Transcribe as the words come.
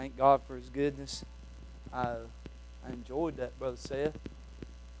Thank God for His goodness. I enjoyed that, Brother Seth.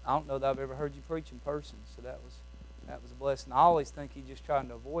 I don't know that I've ever heard you preach in person, so that was a blessing. I always think He's just trying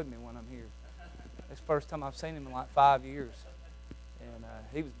to avoid me when I'm here. It's the first time I've seen Him in like 5 years. And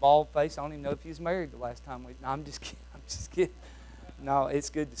he was bald-faced. I don't even know if he was married the last time we... No, I'm just kidding. I'm just kidding. No, it's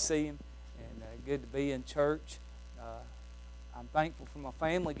good to see him and good to be in church. I'm thankful for my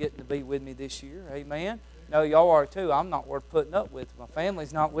family getting to be with me this year. Amen. No, y'all are too. I'm not worth putting up with. My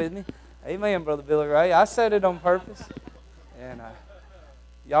family's not with me. Amen, Brother Billy Ray. I said it on purpose. And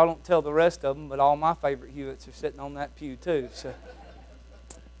y'all don't tell the rest of them, but all my favorite Hewitts are sitting on that pew too. So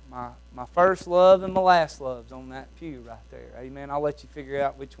my first love and my last love's on that pew right there. Amen. I'll let you figure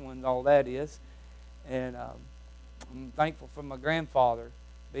out which one all that is. And I'm thankful for my grandfather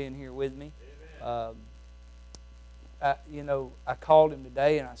being here with me. I called him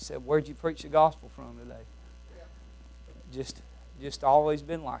today and I said, "Where'd you preach the gospel from today?" Just always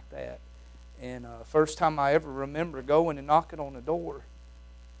been like that. And first time I ever remember going and knocking on the door,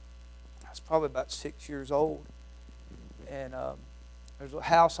 I was probably about 6 years old. And there's a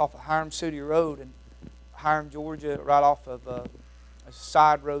house off of Hiram City Road in Hiram, Georgia, right off of a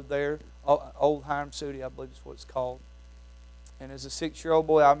side road there. Old Hiram City, I believe is what it's called. And as a 6-year-old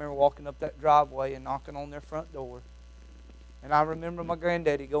boy, I remember walking up that driveway and knocking on their front door. And I remember my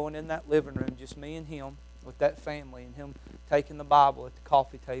granddaddy going in that living room, just me and him, with that family, and him taking the Bible at the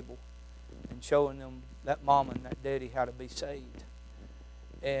coffee table and showing them, that mama and that daddy, how to be saved.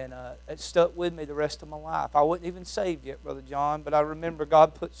 And it stuck with me the rest of my life. I wasn't even saved yet, Brother John, but I remember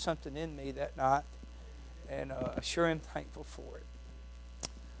God put something in me that night, and I sure am thankful for it.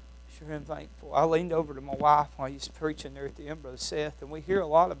 Sure am thankful. I leaned over to my wife while he was preaching there at the end, Brother Seth, and we hear a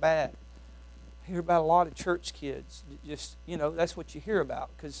lot of bad. I hear about a lot of church kids. Just, that's what you hear about,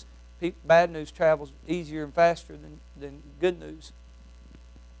 because bad news travels easier and faster than good news.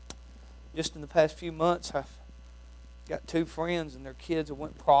 Just in the past few months, I've got 2 friends and their kids that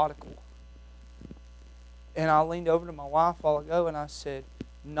went prodigal. And I leaned over to my wife a while ago and I said,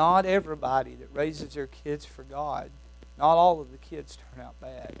 not everybody that raises their kids for God, not all of the kids turn out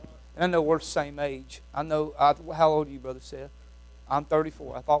bad. And I know we're the same age. How old are you, Brother Seth? I'm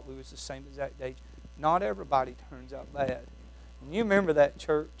 34. I thought we was the same exact age. Not everybody turns out bad. And you remember that,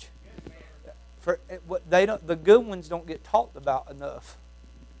 church. The good ones don't get talked about enough.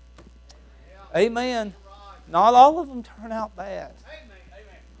 Amen. Not all of them turn out bad.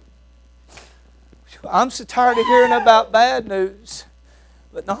 I'm so tired of hearing about bad news,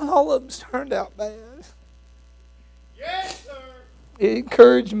 but not all of them's turned out bad. Yes, sir. It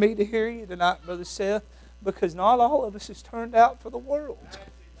encouraged me to hear you tonight, Brother Seth, because not all of us has turned out for the world.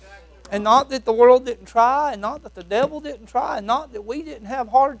 Exactly right. And not that the world didn't try, and not that the devil didn't try, and not that we didn't have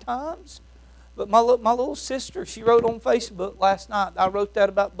hard times. But my little sister, she wrote on Facebook last night. I wrote that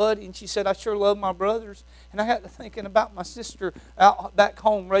about Buddy, and she said, "I sure love my brothers." And I got to thinking about my sister out back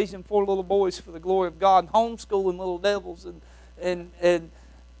home raising 4 little boys for the glory of God, and homeschooling little devils, and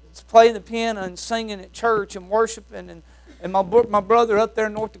playing the piano and singing at church and worshiping. And my brother up there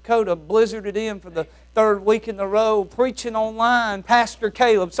in North Dakota blizzarded in for the 3rd week in a row, preaching online.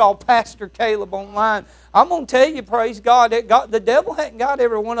 Saw Pastor Caleb online. I'm going to tell you, praise God, the devil hadn't got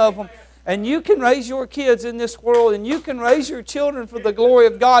every one of them. And you can raise your kids in this world, and you can raise your children for the glory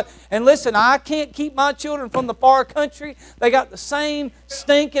of God. And listen, I can't keep my children from the far country. They got the same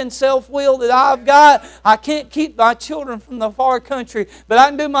stinking self-will that I've got. I can't keep my children from the far country, but I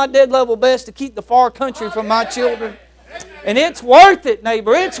can do my dead level best to keep the far country from my children. And it's worth it,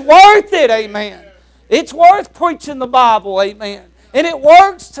 neighbor. It's worth it, amen. It's worth preaching the Bible, amen. And it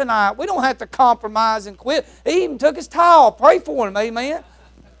works tonight. We don't have to compromise and quit. He even took his towel. Pray for him, amen.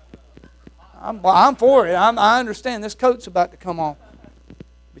 I'm for it. I understand this coat's about to come off.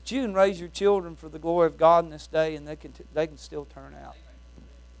 But you can raise your children for the glory of God in this day, and they can still turn out.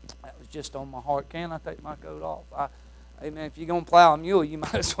 That was just on my heart. Can I take my coat off? Amen. If you're going to plow a mule, you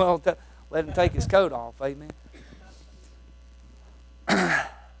might as well let him take his coat off. Amen.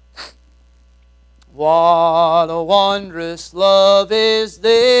 What a wondrous love is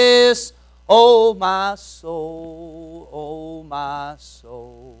this, oh my soul, oh my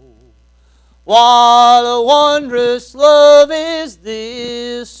soul. What a wondrous love is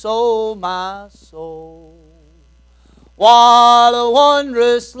this, oh my soul. What a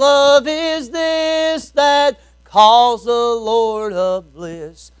wondrous love is this that calls the Lord of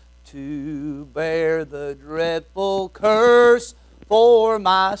bliss to bear the dreadful curse for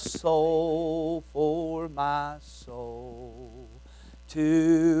my soul, for my soul.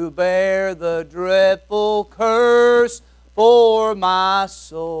 To bear the dreadful curse for my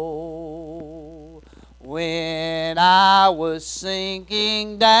soul. when I was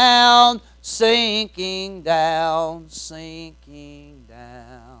sinking down, sinking down, sinking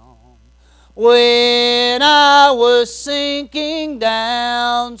down. When I was sinking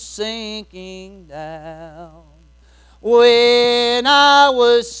down, sinking down. When I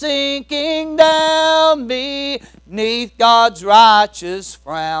was sinking down beneath God's righteous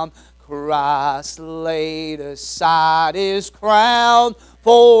frown, Christ laid aside His crown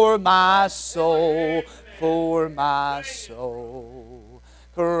for my soul, for my soul.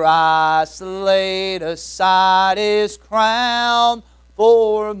 Christ laid aside His crown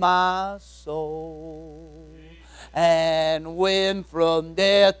for my soul. And when from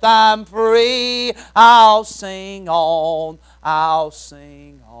death I'm free, I'll sing on, I'll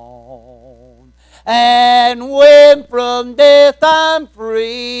sing on. And when from death I'm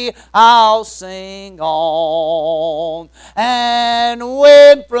free, I'll sing on. And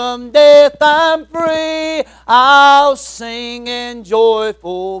when from death I'm free, I'll sing and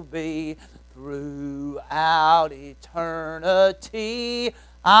joyful be. Throughout eternity,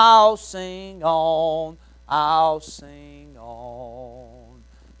 I'll sing on, I'll sing on.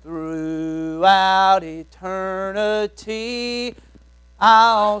 Throughout eternity,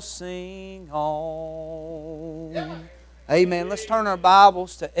 I'll sing on. Amen. Let's turn our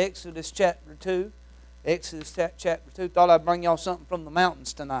Bibles to Exodus chapter 2. Exodus chapter 2. Thought I'd bring y'all something from the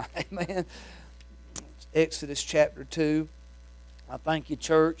mountains tonight. Amen. Exodus chapter 2. I thank you,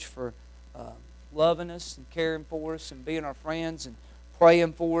 church, for loving us and caring for us and being our friends and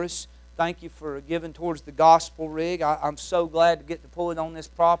praying for us. Thank you for giving towards the gospel rig. I'm so glad to get to pull it on this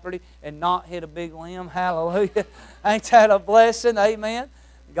property and not hit a big limb. Hallelujah. Ain't that a blessing? Amen.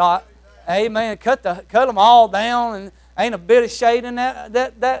 God, amen. Cut them all down, and ain't a bit of shade in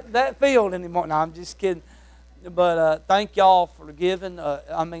that field anymore. No, I'm just kidding. But thank y'all for giving.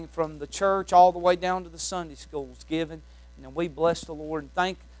 From the church all the way down to the Sunday schools giving. And we bless the Lord and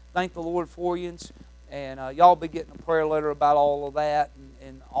thank the Lord for you. And y'all be getting a prayer letter about all of that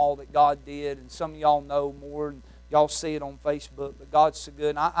and all that God did. And some of y'all know more, and y'all see it on Facebook. But God's so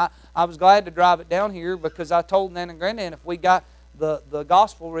good. And I was glad to drive it down here because I told Nan and Granddad if we got the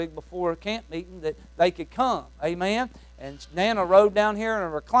gospel rig before a camp meeting that they could come. Amen. And Nana rode down here in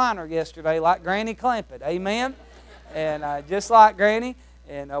a recliner yesterday like Granny Clampett. Amen. And just like Granny.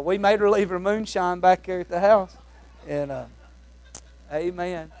 And we made her leave her moonshine back there at the house. And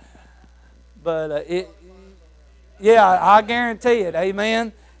amen. But yeah, I guarantee it.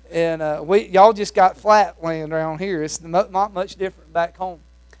 Amen. And y'all just got flat land around here. It's not much different back home.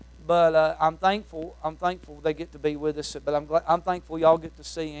 But I'm thankful. I'm thankful they get to be with us. But I'm thankful y'all get to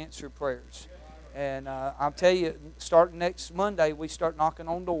see answered prayers. And I'll tell you, starting next Monday, we start knocking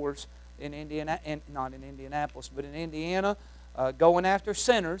on doors in Indiana, and not in Indianapolis, but in Indiana, going after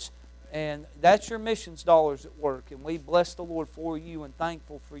sinners. And that's your missions dollars at work. And we bless the Lord for you and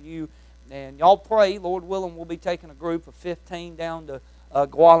thankful for you. And y'all pray, Lord willing, we'll be taking a group of 15 down to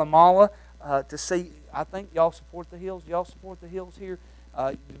Guatemala to see. I think y'all support the Hills. Y'all support the Hills here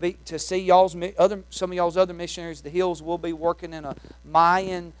to see some of y'all's other missionaries. The Hills will be working in a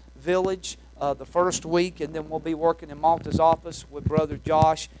Mayan village the first week, and then we'll be working in Malta's office with Brother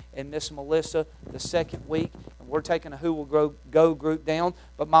Josh and Miss Melissa the second week. And we're taking a Who Will Go group down.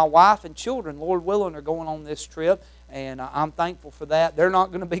 But my wife and children, Lord willing, are going on this trip. And I'm thankful for that. They're not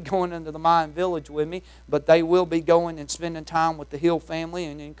going to be going into the Mayan village with me, but they will be going and spending time with the Hill family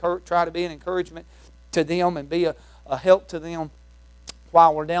and try to be an encouragement to them and be a help to them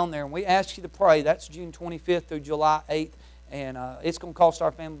while we're down there. And we ask you to pray. That's June 25th through July 8th. And it's going to cost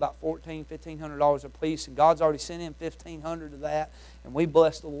our family about $1,500 a piece. And God's already sent in $1,500 of that. And we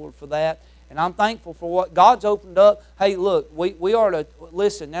bless the Lord for that. And I'm thankful for what God's opened up. Hey, look, we are to,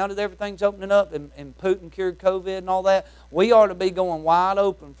 listen, now that everything's opening up and Putin cured COVID and all that, we are to be going wide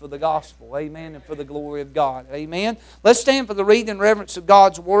open for the gospel. Amen. And for the glory of God. Amen. Let's stand for the reading and reverence of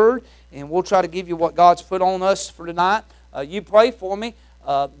God's Word. And we'll try to give you what God's put on us for tonight. You pray for me.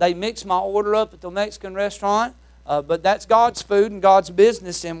 They mix my order up at the Mexican restaurant. But that's God's food and God's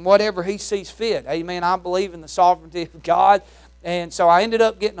business and whatever He sees fit. Amen. I believe in the sovereignty of God. And so I ended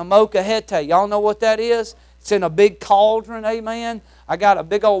up getting a molcajete. Y'all know what that is? It's in a big cauldron. Amen. I got a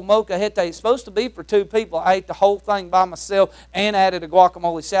big old molcajete. It's supposed to be for 2 people. I ate the whole thing by myself and added a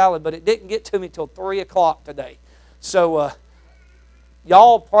guacamole salad. But it didn't get to me till 3 o'clock today. So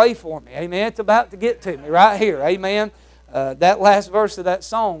y'all pray for me. Amen. It's about to get to me right here. Amen. That last verse of that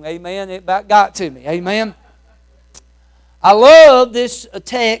song. Amen. It about got to me. Amen. I love this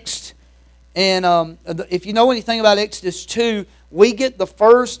text, and if you know anything about Exodus 2, we get the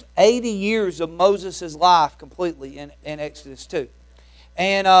first 80 years of Moses' life completely in Exodus 2.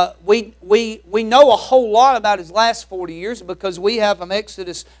 And we know a whole lot about his last 40 years because we have from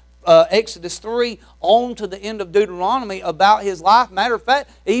Exodus 3 on to the end of Deuteronomy about his life. Matter of fact,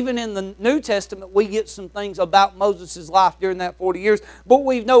 even in the New Testament, we get some things about Moses' life during that 40 years. But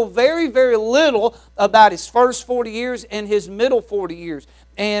we know very, very little about his first 40 years and his middle 40 years.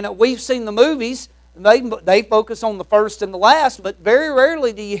 And we've seen the movies. They focus on the first and the last, but very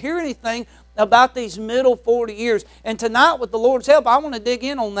rarely do you hear anything about these middle 40 years. And tonight, with the Lord's help, I want to dig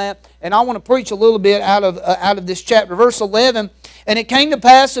in on that, and I want to preach a little bit out of this chapter. Verse 11, "And it came to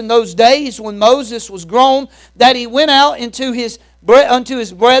pass in those days when Moses was grown, that he went out unto his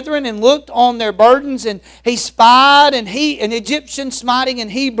brethren and looked on their burdens, and he spied an Egyptian smiting an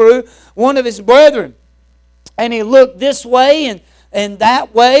Hebrew, one of his brethren. And he looked this way and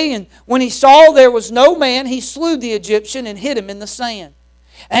that way, and when he saw there was no man, he slew the Egyptian and hid him in the sand.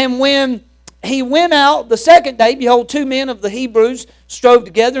 And when he went out the second day, behold, 2 men of the Hebrews strove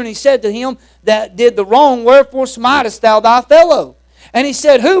together, and he said to him that did the wrong, Wherefore smitest thou thy fellow? And he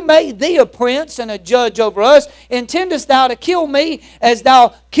said, Who made thee a prince and a judge over us? Intendest thou to kill me as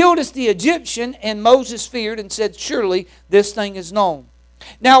thou killedest the Egyptian? And Moses feared and said, Surely this thing is known.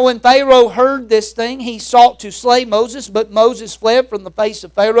 Now when Pharaoh heard this thing, he sought to slay Moses, but Moses fled from the face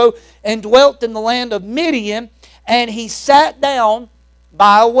of Pharaoh and dwelt in the land of Midian, and he sat down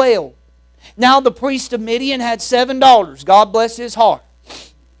by a well. Now the priest of Midian had 7 daughters. God bless his heart.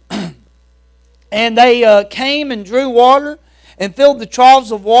 And they came and drew water and filled the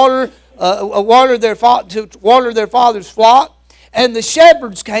troughs of water to water their father's flock. And the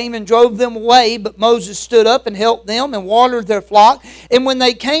shepherds came and drove them away, but Moses stood up and helped them and watered their flock. And when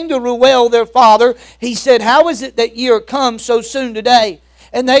they came to Reuel their father, he said, How is it that ye are come so soon today?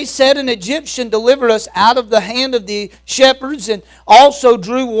 And they said, An Egyptian delivered us out of the hand of the shepherds, and also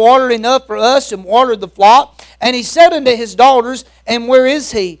drew water enough for us, and watered the flock. And he said unto his daughters, And where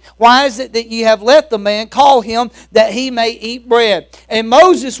is he? Why is it that ye have left the man? Call him, that he may eat bread. And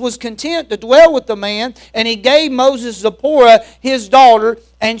Moses was content to dwell with the man, and he gave Moses Zipporah his daughter,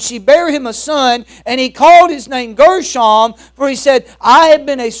 and she bare him a son, and he called his name Gershom, for he said, I have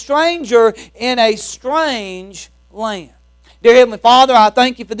been a stranger in a strange land. Dear Heavenly Father, I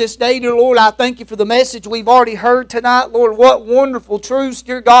thank you for this day, dear Lord. I thank you for the message we've already heard tonight. Lord, what wonderful truths,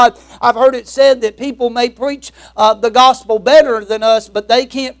 dear God. I've heard it said that people may preach the gospel better than us, but they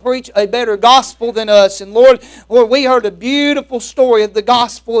can't preach a better gospel than us. And Lord, we heard a beautiful story of the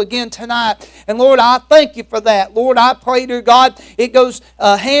gospel again tonight. And Lord, I thank you for that. Lord, I pray, dear God, it goes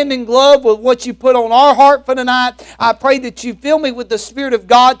hand in glove with what you put on our heart for tonight. I pray that you fill me with the Spirit of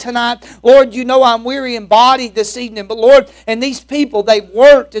God tonight. Lord, you know I'm weary in body this evening, but Lord, and these people, they've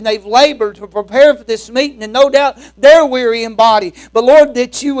worked and they've labored to prepare for this meeting, and no doubt they're weary in body. But Lord,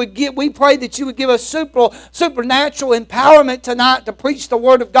 that you would we pray that you would give us supernatural empowerment tonight to preach the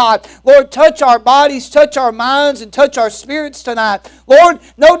Word of God. Lord, touch our bodies, touch our minds, and touch our spirits tonight. Lord,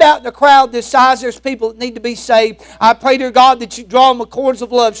 no doubt the crowd this size, there's people that need to be saved. I pray, dear God, that you draw them with cords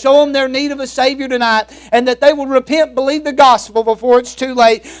of love. Show them their need of a Savior tonight, and that they will repent, believe the gospel before it's too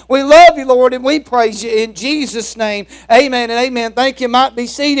late. We love you, Lord, and we praise you in Jesus' name. Amen and amen. Thank you. Might be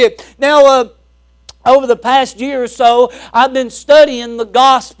seated. Now, over the past year or so, I've been studying the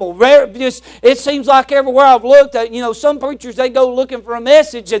gospel. It seems like everywhere I've looked, some preachers, they go looking for a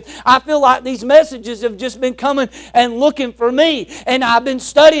message, and I feel like these messages have just been coming and looking for me. And I've been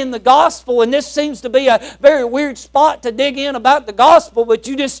studying the gospel, and this seems to be a very weird spot to dig in about the gospel, but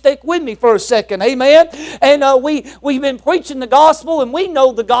you just stick with me for a second. Amen? And we've been preaching the gospel, and we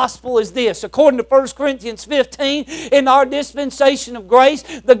know the gospel is this. According to 1 Corinthians 15, in our dispensation of grace,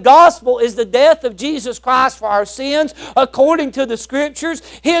 the gospel is the death of Jesus Christ for our sins according to the Scriptures,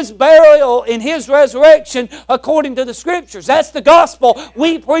 His burial and His resurrection according to the Scriptures. That's the gospel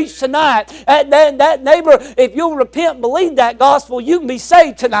we preach tonight. That neighbor, if you'll repent and believe that gospel, you can be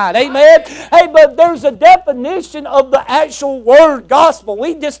saved tonight. Amen? Hey, but there's a definition of the actual word gospel.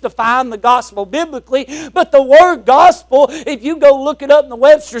 We just define the gospel biblically, but the word gospel, if you go look it up in the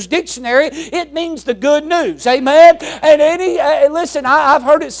Webster's Dictionary, it means the good news. Amen? And listen, I've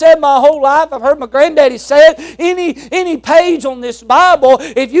heard it said my whole life. I've heard my granddaddy say it. Any page on this Bible,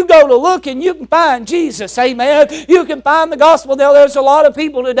 if you go to looking, you can find Jesus. Amen? You can find the gospel. Now, there's a lot of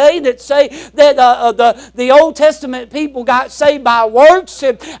people today that say that the Old Testament people got saved by works,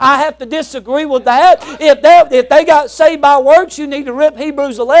 and I have to disagree with that. If they got saved by works, you need to rip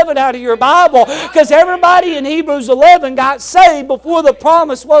Hebrews 11 out of your Bible, because everybody in Hebrews 11 got saved before the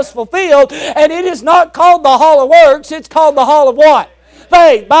promise was fulfilled, and it is not called the Hall of Works. It's called the Hall of what?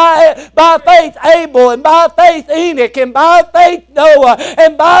 faith. By faith Abel, and by faith Enoch, and by faith Noah,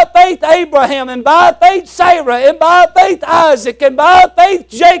 and by faith Abraham, and by faith Sarah, and by faith Isaac, and by faith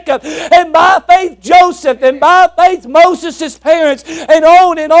Jacob, and by faith Joseph, and by faith Moses' parents, and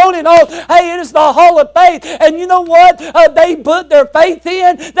on and on and on. Hey, it is the hall of faith. And you know what they put their faith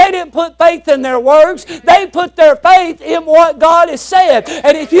in? They didn't put faith in their works. They put their faith in what God has said.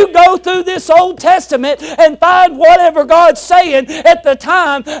 And if you go through this Old Testament and find whatever God's saying at the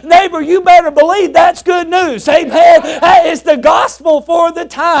time, neighbor, you better believe that's good news. Amen. That is the gospel for the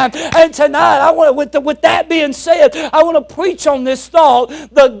time. And tonight, I want with that being said, I want to preach on this thought: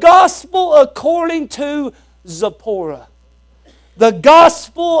 the gospel according to Zipporah. The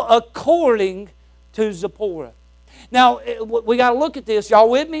gospel according to Zipporah. Now, we got to look at this. Y'all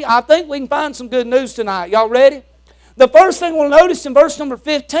with me? I think we can find some good news tonight. Y'all ready? The first thing we'll notice in verse number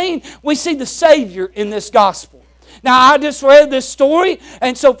 15, we see the Savior in this gospel. Now, I just read this story,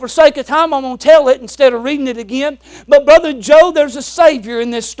 and so for sake of time, I'm going to tell it instead of reading it again. But Brother Joe, there's a Savior in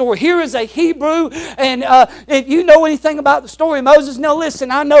this story. Here is a Hebrew, and if you know anything about the story of Moses, now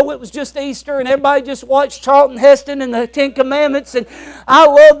listen, I know it was just Easter, and everybody just watched Charlton Heston and the Ten Commandments, and I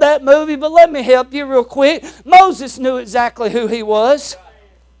love that movie, but let me help you real quick. Moses knew exactly who he was.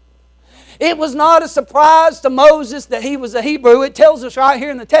 It was not a surprise to Moses that he was a Hebrew. It tells us right here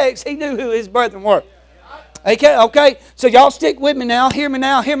in the text, he knew who his brethren were. Okay, so y'all stick with me now. Hear me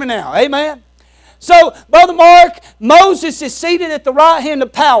now. Amen. So, Brother Mark, Moses is seated at the right hand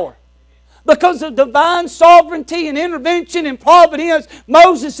of power. Because of divine sovereignty and intervention and providence,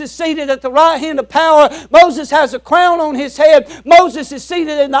 Moses is seated at the right hand of power. Moses has a crown on his head. Moses is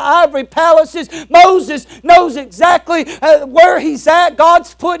seated in the ivory palaces. Moses knows exactly where he's at.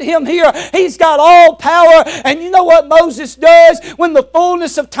 God's put him here. He's got all power. And you know what Moses does? When the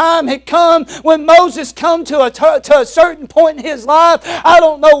fullness of time had come, when Moses come to a certain point in his life, I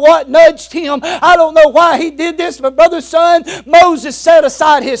don't know what nudged him. I don't know why he did this, but brother, son, Moses set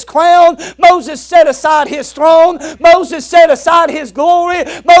aside his crown. Moses set aside his throne. Moses set aside his glory.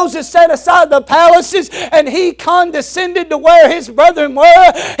 Moses set aside the palaces, and he condescended to where his brethren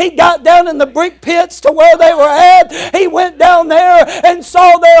were. He got down in the brick pits to where they were at. He went down there and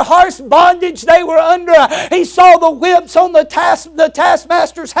saw their harsh bondage they were under. He saw the whips on the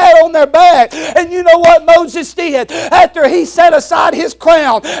taskmasters had on their back. And you know what Moses did? After he set aside his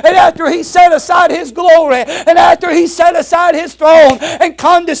crown, and after he set aside his glory, and after he set aside his throne and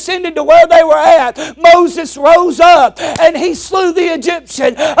condescended to where they were at, Moses rose up and he slew the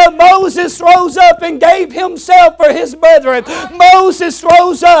Egyptian. Moses rose up and gave himself for his brethren. Moses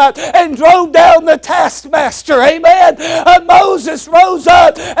rose up and drove down the taskmaster. Amen. Moses rose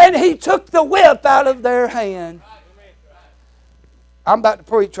up and he took the whip out of their hand. I'm about to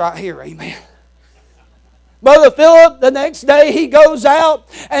preach right here. Amen. Brother Philip, the next day he goes out,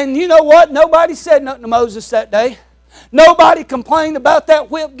 and you know what? Nobody said nothing to Moses that day. Nobody complained about that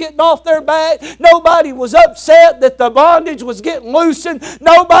whip getting off their back. Nobody was upset that the bondage was getting loosened.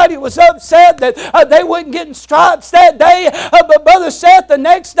 Nobody was upset that they wasn't getting stripes that day. But Brother Seth, the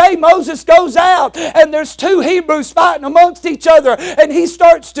next day Moses goes out and there's two Hebrews fighting amongst each other, and he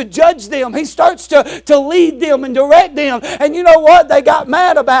starts to judge them. He starts to lead them and direct them. And you know what? They got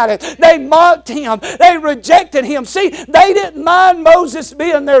mad about it. They mocked him. They rejected him. See, they didn't mind Moses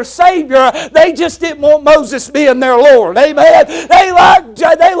being their Savior. They just didn't want Moses being their Lord. Amen. They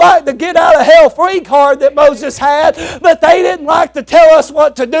liked the get out of hell free card that Moses had, but they didn't like to tell us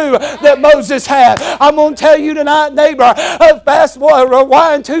what to do that Moses had. I'm going to tell you tonight, neighbor, fast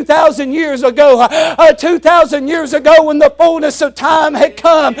rewind 2,000 years ago. 2,000 years ago, when the fullness of time had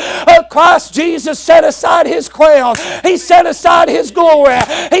come, Christ Jesus set aside his crown. He set aside his glory.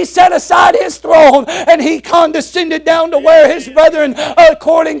 He set aside his throne, and he condescended down to where his brethren,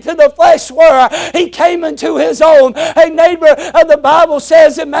 according to the flesh, were. He came into his own. Hey neighbor, the Bible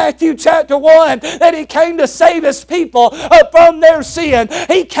says in Matthew chapter 1 that he came to save his people from their sin.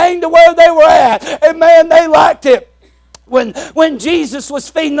 He came to where they were at, and man, they liked it. When Jesus was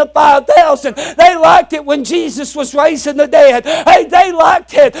feeding the 5,000, they liked it when Jesus was raising the dead. Hey, they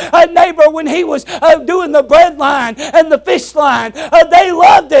liked it, neighbor, when he was doing the bread line and the fish line. They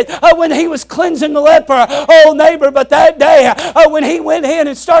loved it when he was cleansing the leper. Oh, neighbor, but that day when he went in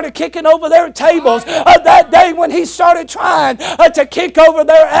and started kicking over their tables, that day when he started trying to kick over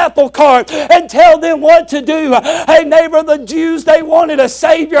their apple cart and tell them what to do. Hey, neighbor, the Jews, they wanted a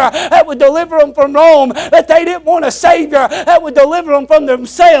Savior that would deliver them from Rome, but they didn't want a Savior there that would deliver them from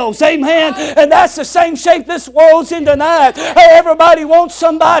themselves. Amen. And that's the same shape this world's in tonight. Everybody wants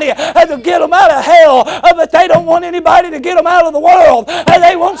somebody to get them out of hell, but they don't want anybody to get them out of the world.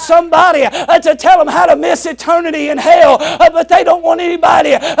 They want somebody to tell them how to miss eternity in hell, but they don't want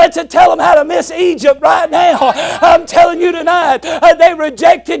anybody to tell them how to miss Egypt right now. I'm telling you tonight, they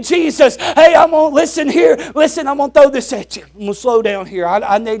rejected Jesus. Hey, I'm going to listen here. Listen, I'm going to throw this at you. I'm going to slow down here.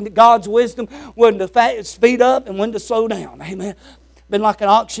 I need God's wisdom when to speed up and when to slow down. Amen. Been like an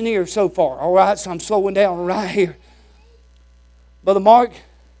auctioneer so far. All right, so I'm slowing down right here. Brother Mark,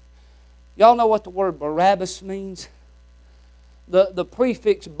 y'all know what the word Barabbas means? The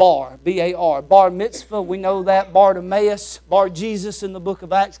prefix bar, B-A-R, bar mitzvah, we know that. Bartimaeus, bar Jesus in the book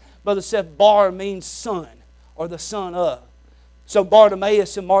of Acts. Brother Seth, bar means son or the son of. So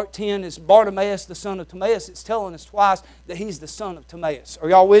Bartimaeus in Mark 10 is Bartimaeus, the son of Timaeus. It's telling us twice that he's the son of Timaeus. Are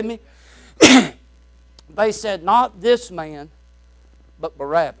y'all with me? They said, not this man, but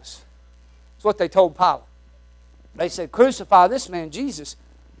Barabbas. That's what they told Pilate. They said, crucify this man, Jesus.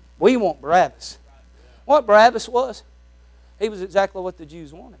 We want Barabbas. What Barabbas was? He was exactly what the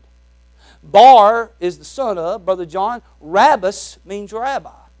Jews wanted. Bar is the son of, Brother John. Rabbus means rabbi.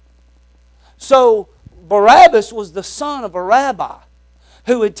 So Barabbas was the son of a rabbi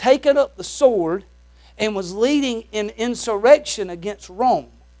who had taken up the sword and was leading an insurrection against Rome.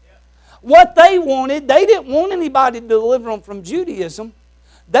 What they wanted, they didn't want anybody to deliver them from Judaism.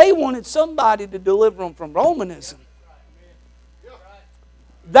 They wanted somebody to deliver them from Romanism.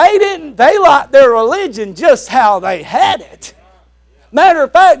 They liked their religion just how they had it. Matter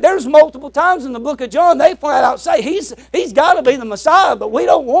of fact, there's multiple times in the book of John they flat out say he's got to be the Messiah, but we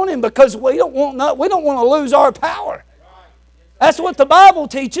don't want him because we don't want to lose our power. That's what the Bible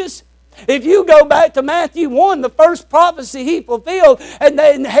teaches. If you go back to Matthew 1, the first prophecy he fulfilled, and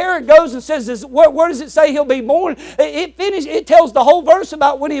then Herod goes and says, where does it say he'll be born? It tells the whole verse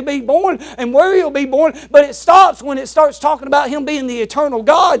about when he'll be born and where he'll be born, but it stops when it starts talking about him being the eternal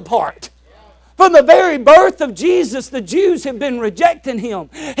God part. From the very birth of Jesus, the Jews have been rejecting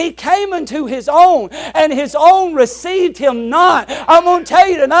him. He came into his own, and his own received him not. I'm going to tell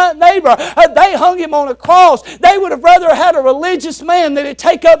you tonight, neighbor, they hung him on a cross. They would have rather had a religious man that would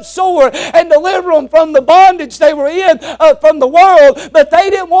take up sword and deliver them from the bondage they were in, from the world, but they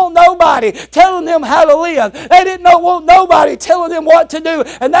didn't want nobody telling them how to live. They didn't want nobody telling them what to do,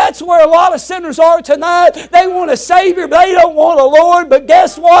 and that's where a lot of sinners are tonight. They want a Savior, but they don't want a Lord, but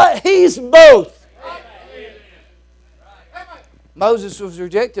guess what? He's both. Moses was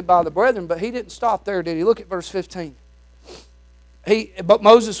rejected by the brethren, but he didn't stop there, did he? Look at verse 15. But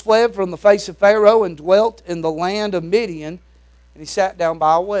Moses fled from the face of Pharaoh and dwelt in the land of Midian, and he sat down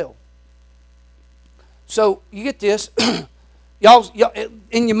by a well. So, you get this. y'all,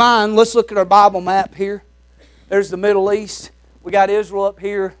 in your mind, let's look at our Bible map here. There's the Middle East. We got Israel up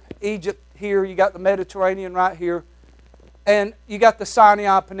here, Egypt here. You got the Mediterranean right here. And you got the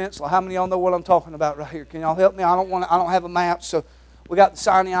Sinai Peninsula. How many of y'all know what I'm talking about right here? Can y'all help me? I don't have a map, so we got the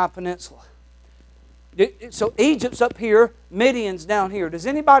Sinai Peninsula. So Egypt's up here, Midian's down here. Does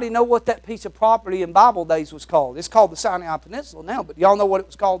anybody know what that piece of property in Bible days was called? It's called the Sinai Peninsula now, but y'all know what it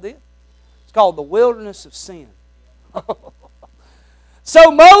was called then? It's called the wilderness of sin. So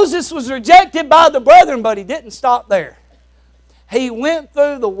Moses was rejected by the brethren, but he didn't stop there. He went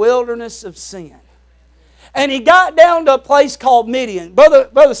through the wilderness of sin. And he got down to a place called Midian.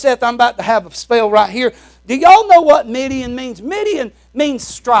 Brother Seth, I'm about to have a spell right here. Do y'all know what Midian means? Midian means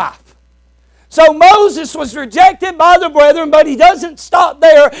strife. So Moses was rejected by the brethren, but he doesn't stop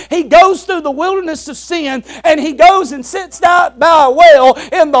there. He goes through the wilderness of sin, and he goes and sits down by a well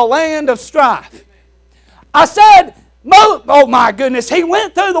in the land of strife. I said, oh my goodness, he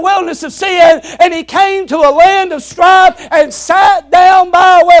went through the wilderness of sin and he came to a land of strife and sat down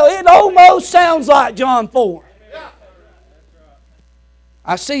by a well. It almost sounds like John 4.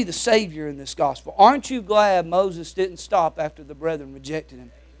 I see the Savior in this gospel. Aren't you glad Moses didn't stop after the brethren rejected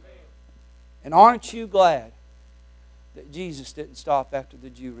him? And aren't you glad that Jesus didn't stop after the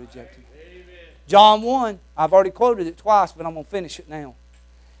Jew rejected him? John 1, I've already quoted it twice, but I'm going to finish it now.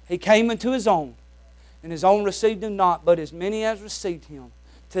 He came into his own, and his own received him not, but as many as received him,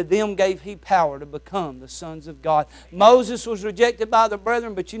 to them gave he power to become the sons of God. Moses was rejected by the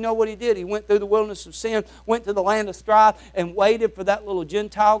brethren, but you know what he did? He went through the wilderness of sin, went to the land of strife, and waited for that little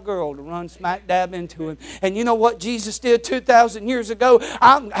Gentile girl to run smack dab into him. And you know what Jesus did 2,000 years ago?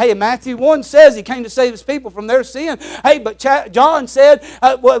 Matthew 1 says he came to save his people from their sin. Hey, but John said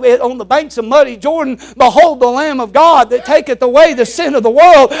on the banks of muddy Jordan, behold the Lamb of God that taketh away the sin of the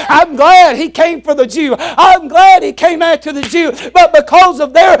world. I'm glad he came for the Jew. I'm glad he came after the Jew. But because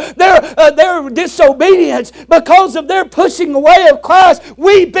of that, their disobedience, because of their pushing away of Christ,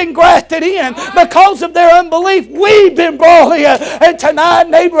 we've been grafted in. Because of their unbelief, we've been brought in. And tonight,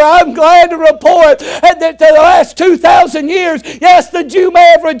 neighbor, I'm glad to report that the last 2,000 years, yes, the Jew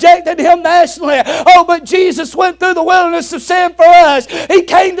may have rejected Him nationally. Oh, but Jesus went through the wilderness of sin for us. He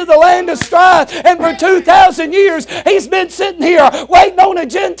came to the land of strife, and for 2,000 years, He's been sitting here waiting on a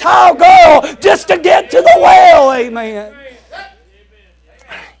Gentile girl just to get to the well. Amen.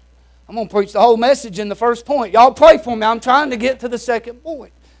 I'm going to preach the whole message in the first point. Y'all pray for me. I'm trying to get to the second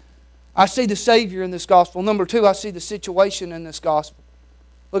point. I see the Savior in this gospel. Number 2, I see the situation in this gospel.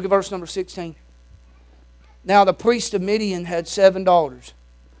 Look at verse number 16. Now the priest of Midian had 7 daughters.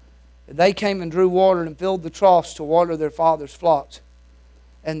 They came and drew water and filled the troughs to water their father's flocks.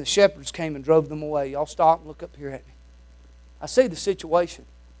 And the shepherds came and drove them away. Y'all stop and look up here at me. I see the situation.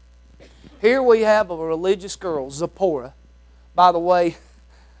 Here we have a religious girl, Zipporah. By the way,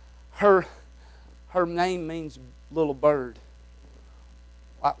 her name means little bird.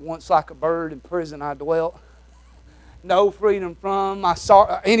 Once like a bird in prison I dwelt. No freedom from my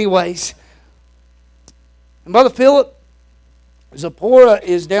sorrow. Anyways. And Brother Philip, Zipporah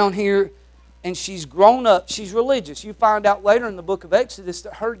is down here, and she's grown up. She's religious. You find out later in the book of Exodus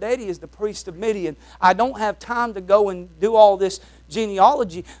that her daddy is the priest of Midian. I don't have time to go and do all this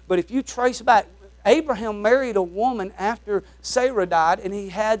genealogy, but if you trace back, Abraham married a woman after Sarah died, and he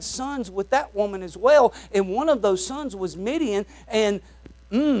had sons with that woman as well. And one of those sons was Midian. And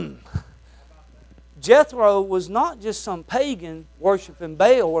Jethro was not just some pagan worshiping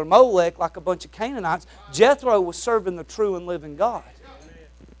Baal or Molech like a bunch of Canaanites. Jethro was serving the true and living God.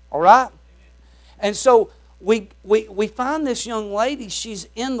 All right? And so we find this young lady. She's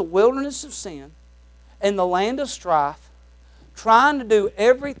in the wilderness of sin, in the land of strife, trying to do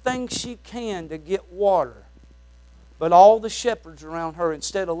everything she can to get water. But all the shepherds around her,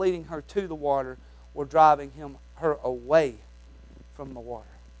 instead of leading her to the water, were driving her away from the water.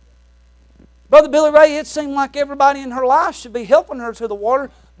 Brother Billy Ray, it seemed like everybody in her life should be helping her to the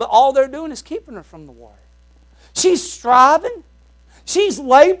water, but all they're doing is keeping her from the water. She's striving. She's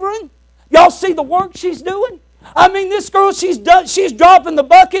laboring. Y'all see the work she's doing? I mean, this girl, she's dropping the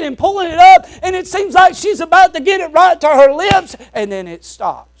bucket and pulling it up, and it seems like she's about to get it right to her lips, and then it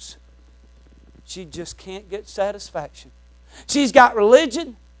stops. She just can't get satisfaction. She's got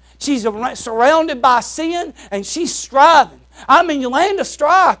religion. She's surrounded by sin, and she's striving. I mean, land of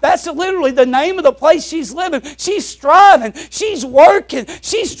strife. That's literally the name of the place she's living. She's striving. She's working.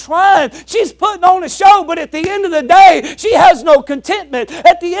 She's trying. She's putting on a show. But at the end of the day, she has no contentment.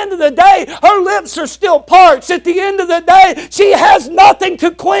 At the end of the day, her lips are still parched. At the end of the day, she has nothing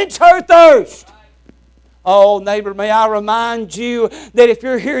to quench her thirst. Oh, neighbor, may I remind you that if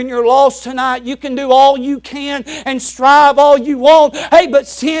you're here and you're lost tonight, you can do all you can and strive all you want. Hey, but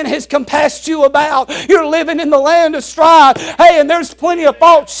sin has compassed you about. You're living in the land of strife. Hey, and there's plenty of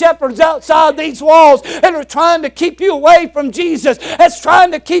false shepherds outside these walls that are trying to keep you away from Jesus. That's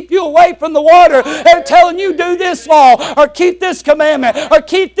trying to keep you away from the water. They're telling you do this law, or keep this commandment, or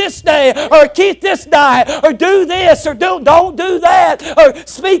keep this day, or keep this diet, or do this, or don't do that, or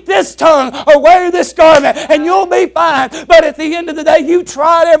speak this tongue, or wear this garment, and you'll be fine. But at the end of the day, you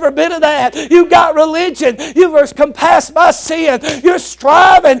tried every bit of that. You got religion. You were compassed by sin. You're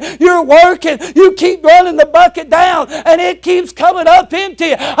striving. You're working. You keep running the bucket down, and it keeps coming up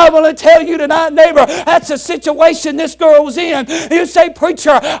empty. I want to tell you tonight, neighbor, that's a situation this girl was in. You say,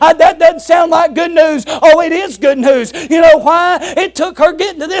 preacher, that doesn't sound like good news. Oh, it is good news. You know why? It took her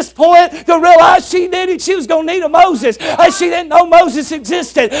getting to this point to realize she was going to need a Moses. She didn't know Moses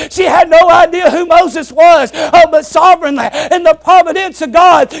existed. She had no idea who Moses was. But sovereignly, in the providence of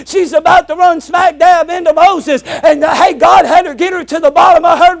God, she's about to run smack dab into Moses. And hey, God had to get her to the bottom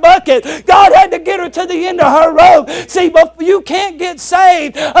of her bucket. God had to get her to the end of her rope. See, but you can't get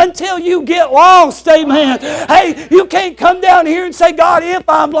saved until you get lost. Amen. Hey, you can't come down here and say, God, if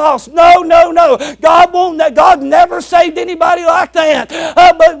I'm lost. No. God never saved anybody like that.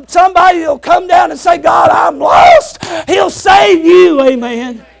 But somebody will come down and say, God, I'm lost. He'll save you.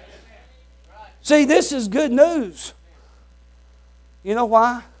 Amen. See, this is good news. You know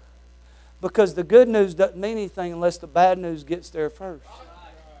why? Because the good news doesn't mean anything unless the bad news gets there first.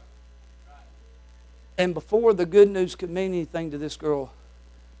 And before the good news could mean anything to this girl,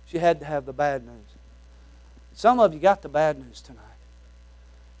 she had to have the bad news. Some of you got the bad news tonight.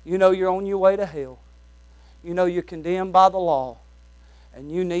 You know you're on your way to hell. You know you're condemned by the law.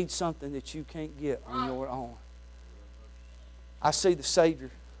 And you need something that you can't get on your own. I see the Savior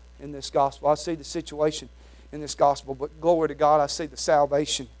in this gospel. I see the situation in this gospel. But glory to God, I see the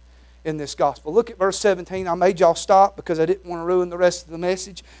salvation in this gospel. Look at verse 17. I made y'all stop because I didn't want to ruin the rest of the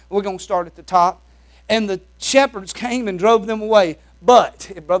message. We're going to start at the top. And the shepherds came and drove them away.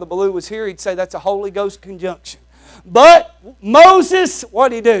 But, if Brother Ballou was here, he'd say that's a Holy Ghost conjunction. But Moses, what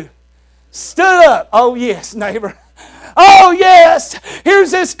did he do? Stood up. Oh yes, neighbor. Oh yes,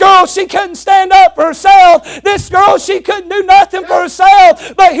 here's this girl, she couldn't stand up for herself. This girl, she couldn't do nothing for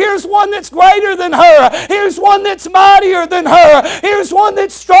herself. But here's one that's greater than her. Here's one that's mightier than her. Here's one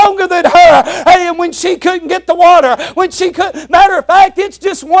that's stronger than her. Hey, and when she couldn't get the water, when she could, matter of fact, it's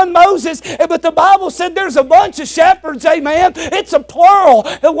just one Moses. But the Bible said there's a bunch of shepherds, amen. It's a plural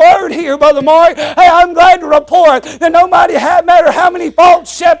word here, Brother Mark. Hey, I'm glad to report that no matter how many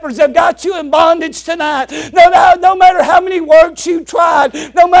false shepherds have got you in bondage tonight, no matter how many works you tried,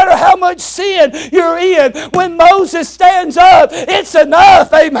 no matter how much sin you're in, when Moses stands up, it's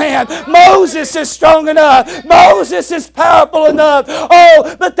enough, amen. Moses is strong enough. Moses is powerful enough.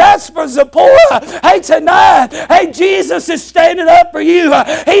 Oh, but that's for Zipporah. Hey, tonight, hey, Jesus is standing up for you.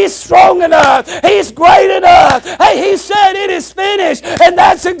 He's strong enough. He's great enough. Hey, He said it is finished, and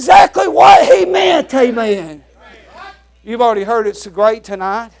that's exactly what He meant, amen. You've already heard it's so great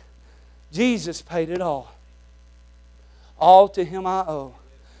tonight. Jesus paid it all. All to Him I owe.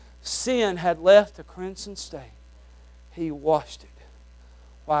 Sin had left a crimson stain. He washed it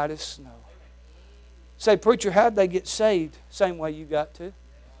white as snow. Say, preacher, how'd they get saved? Same way you got to.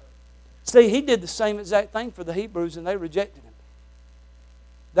 See, He did the same exact thing for the Hebrews, and they rejected Him.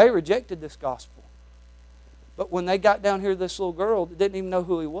 They rejected this gospel. But when they got down here, this little girl didn't even know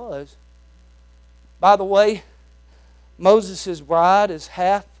who He was. By the way, Moses' bride is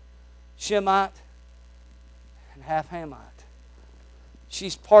half Shemite and half Hamite.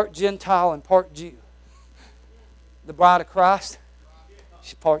 She's part Gentile and part Jew. The bride of Christ,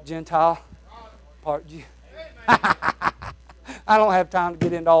 she's part Gentile, part Jew. I don't have time to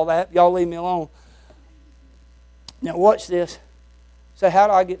get into all that. Y'all leave me alone. Now watch this. Say, how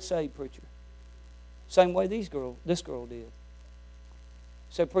do I get saved, preacher? Same way this girl did.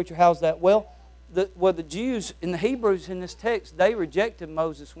 Say, preacher, how's that? Well, the Jews and the Hebrews in this text, they rejected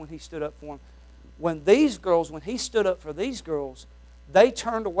Moses when he stood up for them. When he stood up for these girls, they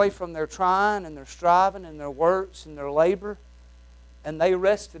turned away from their trying and their striving and their works and their labor, and they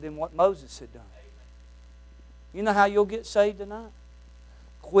rested in what Moses had done. You know how you'll get saved tonight?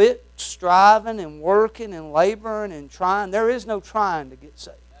 Quit striving and working and laboring and trying. There is no trying to get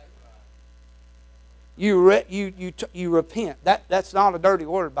saved. You repent. That's not a dirty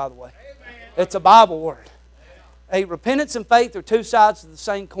word, by the way. It's a Bible word. Hey, repentance and faith are two sides of the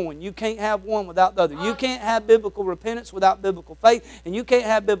same coin. You can't have one without the other. You can't have biblical repentance without biblical faith, and you can't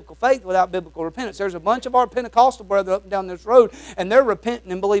have biblical faith without biblical repentance. There's a bunch of our Pentecostal brothers up and down this road, and they're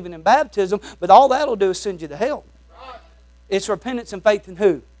repenting and believing in baptism, but all that'll do is send you to hell. It's repentance and faith in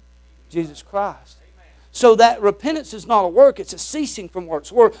who? Jesus Christ. So that repentance is not a work, it's a ceasing from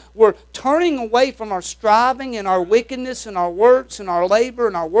works. We're turning away from our striving and our wickedness and our works and our labor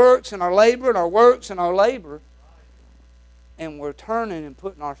and our works and our labor and our works and our labor. And we're turning and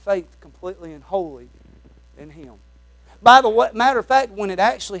putting our faith completely and wholly in Him. By the way, matter of fact, when it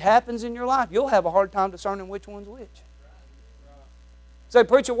actually happens in your life, you'll have a hard time discerning which one's which. Say,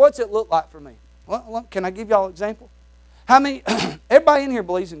 preacher, what's it look like for me? Well, can I give y'all an example? How many? Everybody in here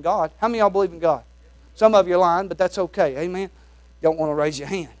believes in God. How many of y'all believe in God? Some of you are lying, but that's okay. Amen. Don't want to raise your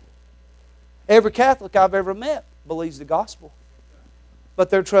hand. Every Catholic I've ever met believes the gospel, but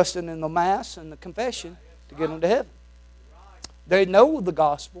they're trusting in the Mass and the confession to get them to heaven. They know the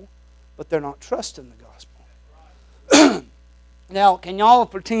gospel, but they're not trusting the gospel. Now, can y'all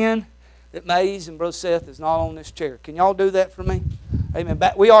pretend that Mays and Bro Seth is not on this chair? Can y'all do that for me? Amen.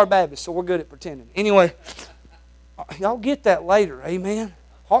 We are Baptists, so we're good at pretending. Anyway, y'all get that later. Amen.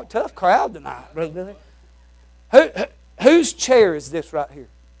 Tough crowd tonight, Brother Billy. Whose chair is this right here?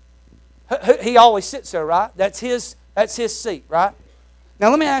 He always sits there, right? That's his seat, right? Now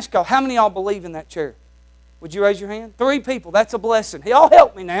let me ask y'all, how many of y'all believe in that chair? Would you raise your hand? 3 people. That's a blessing. Y'all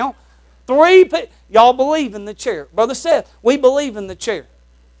help me now. 3 people. Y'all believe in the chair. Brother Seth, we believe in the chair.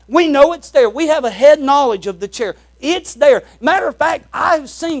 We know it's there. We have a head knowledge of the chair. It's there. Matter of fact, I've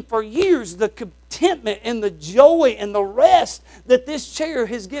seen for years the contentment and the joy and the rest that this chair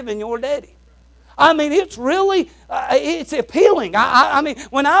has given your daddy. I mean, it's really, it's appealing. I mean,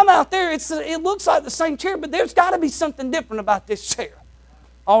 when I'm out there, it looks like the same chair, but there's got to be something different about this chair.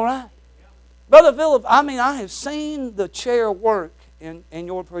 All right? Brother Philip, I mean, I have seen the chair work in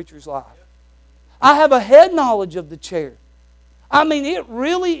your preacher's life. I have a head knowledge of the chair. I mean, it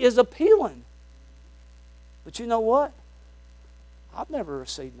really is appealing. But you know what? I've never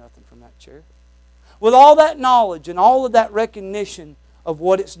received nothing from that chair. With all that knowledge and all of that recognition of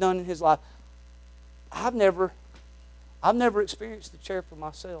what it's done in his life. I've never experienced the chair for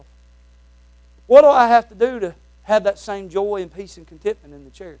myself. What do I have to do to have that same joy and peace and contentment in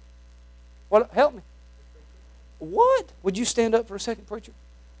the chair? What? Help me. What? Would you stand up for a second, preacher?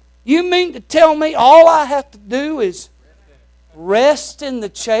 You mean to tell me all I have to do is rest in the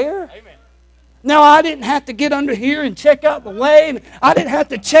chair? Amen. Now, I didn't have to get under here and check out the way. I didn't have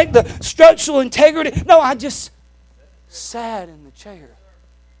to check the structural integrity. No, I just sat in the chair.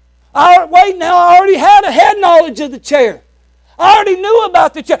 I already had a head knowledge of the chair. I already knew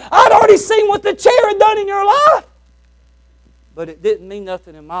about the chair. I'd already seen what the chair had done in your life. But it didn't mean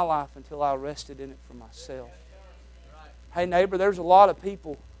nothing in my life until I rested in it for myself. Hey, neighbor, there's a lot of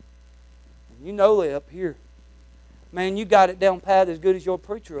people, and you know they up here. Man, you got it down pat as good as your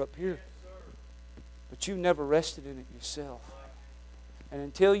preacher up here. But you never rested in it yourself. And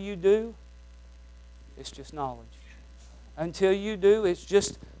until you do, it's just knowledge. Until you do, it's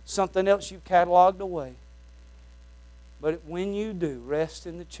just something else you've cataloged away. But when you do rest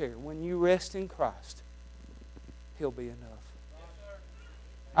in the chair, when you rest in Christ, He'll be enough.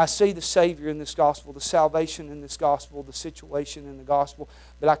 I see the Savior in this gospel, the salvation in this gospel, the situation in the gospel,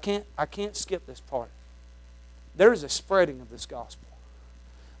 but I can't skip this part. There is a spreading of this gospel.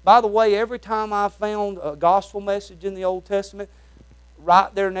 By the way, every time I found a gospel message in the Old Testament,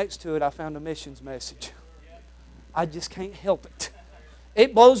 right there next to it I found a missions message. I just can't help it.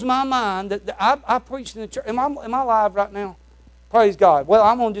 It blows my mind that I preached in the church. Am I live right now? Praise God. Well,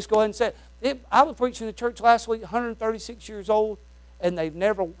 I'm going to just go ahead and say it. I was preaching in the church last week, 136 years old, and they've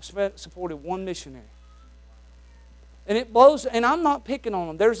never supported one missionary. And it blows, and I'm not picking on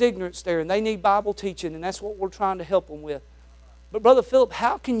them. There's ignorance there, and they need Bible teaching, and that's what we're trying to help them with. But Brother Philip,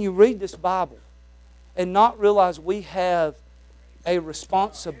 how can you read this Bible and not realize we have a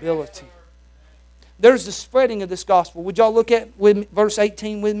responsibility? There's the spreading of this gospel. Would y'all look at verse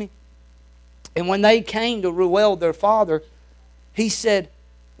 18 with me? And when they came to Reuel, their father, he said,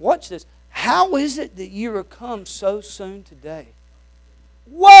 watch this, how is it that you are come so soon today?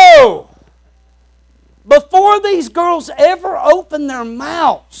 Whoa! Before these girls ever opened their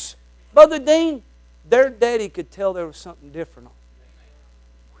mouths, Brother Dean, their daddy could tell there was something different on.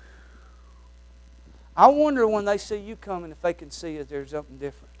 I wonder when they see you coming if they can see if there's something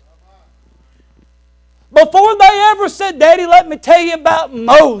different. Before they ever said, Daddy, let me tell you about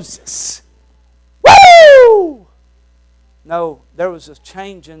Moses. Woo! No, there was a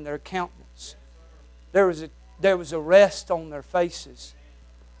change in their countenance. There was a rest on their faces.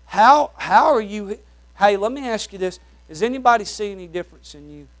 How are you? Hey, let me ask you this. Does anybody see any difference in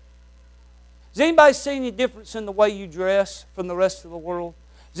you? Does anybody see any difference in the way you dress from the rest of the world?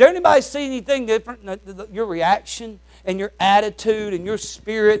 Does there anybody see anything different in your reaction and your attitude and your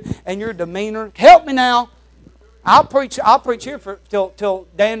spirit and your demeanor? Help me now. I'll preach here till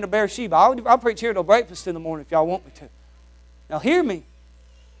Dan to Beersheba. I'll preach here till breakfast in the morning if y'all want me to. Now hear me.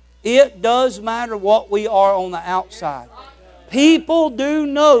 It does matter what we are on the outside. People do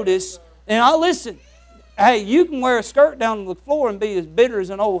notice, and I listen. Hey, you can wear a skirt down to the floor and be as bitter as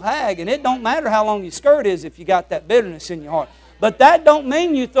an old hag, and it don't matter how long your skirt is if you got that bitterness in your heart. But that don't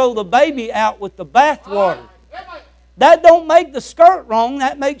mean you throw the baby out with the bathwater. That don't make the skirt wrong.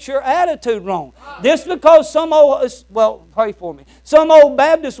 That makes your attitude wrong. Just because some pray for me. Some old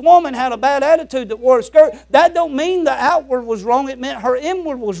Baptist woman had a bad attitude that wore a skirt, that don't mean the outward was wrong. It meant her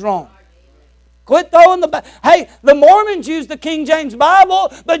inward was wrong. Quit throwing Hey, the Mormons use the King James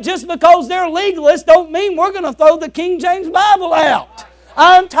Bible, but just because they're legalists don't mean we're going to throw the King James Bible out.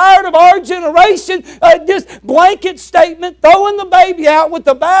 I'm tired of our generation, just blanket statement, throwing the baby out with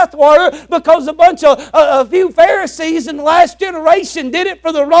the bathwater because a few Pharisees in the last generation did it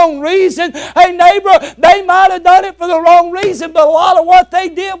for the wrong reason. Hey neighbor, they might have done it for the wrong reason, but a lot of what they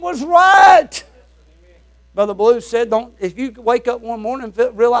did was right. Brother Blue said, if you wake up one morning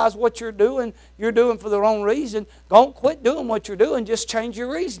and realize what you're doing for the wrong reason, don't quit doing what you're doing, just change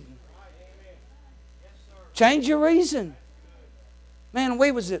your reason. Change your reason. Man,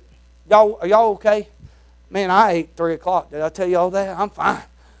 are y'all okay? Man, I ate 3 o'clock. Did I tell you all that? I'm fine.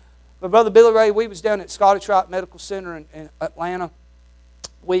 But Brother Billy Ray, we was down at Scottish Rite Medical Center in Atlanta.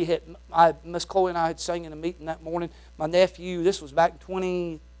 Miss Chloe and I had sang in a meeting that morning. My nephew, this was back in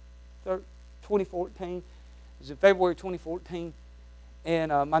 2014. It was in February 2014.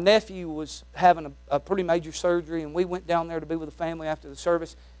 And my nephew was having a pretty major surgery, and we went down there to be with the family after the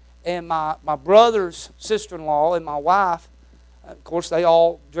service. And my brother's sister-in-law and my wife, of course, they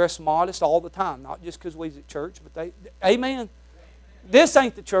all dress modest all the time, not just because we's at church, but amen. This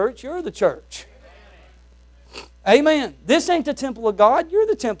ain't the church, you're the church. Amen. This ain't the temple of God, you're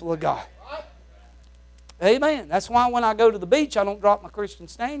the temple of God. Amen. That's why when I go to the beach, I don't drop my Christian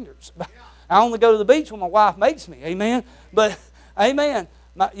standards. I only go to the beach when my wife makes me. Amen. But, amen,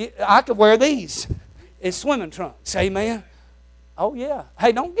 I could wear these. It's swimming trunks. Amen. Oh, yeah.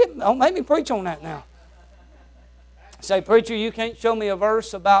 Hey, don't make me preach on that now. Say, preacher, you can't show me a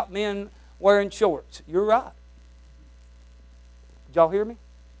verse about men wearing shorts. You're right. Did y'all hear me?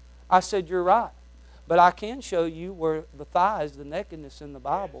 I said, you're right. But I can show you where the thigh is the nakedness in the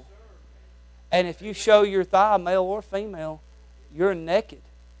Bible. And if you show your thigh, male or female, you're naked.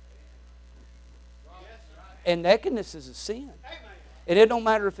 And nakedness is a sin. And it don't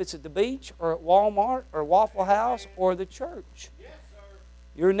matter if it's at the beach or at Walmart or Waffle House or the church.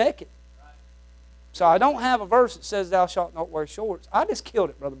 You're naked. So I don't have a verse that says thou shalt not wear shorts. I just killed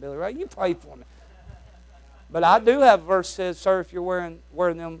it, Brother Billy, right? You pray for me. But I do have a verse that says, sir, if you're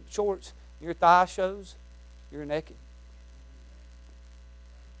wearing them shorts, your thigh shows, you're naked.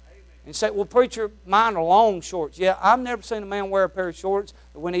 And you say, well, preacher, mine are long shorts. Yeah, I've never seen a man wear a pair of shorts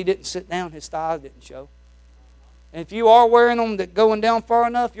that when he didn't sit down, his thighs didn't show. And if you are wearing them that going down far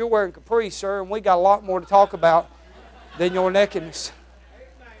enough, you're wearing capris, sir, and we got a lot more to talk about than your nakedness.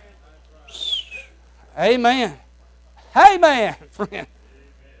 Amen. Amen, friend.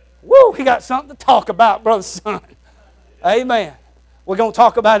 Woo, we got something to talk about, brother, son. Amen. We're going to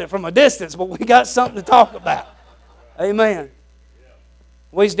talk about it from a distance, but we got something to talk about. Amen.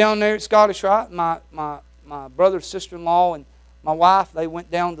 We was down there at Scottish Rite. My brother, sister-in-law, and my wife, they went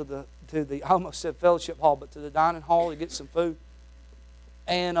down to the I almost said fellowship hall, but to the dining hall to get some food.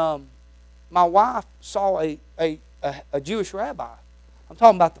 And my wife saw a Jewish rabbi. I'm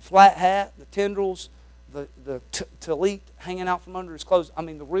talking about the flat hat, the tendrils, the tallit hanging out from under his clothes. I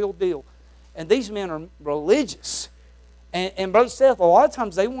mean, the real deal. And these men are religious. And Brother Seth, a lot of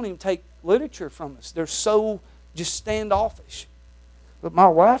times they won't even take literature from us. They're so just standoffish. But my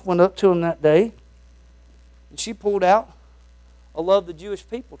wife went up to him that day, and she pulled out a Love the Jewish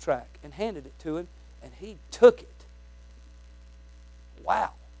People tract and handed it to him, and he took it.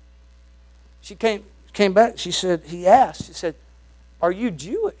 Wow. She came back. She said, he asked, she said, are you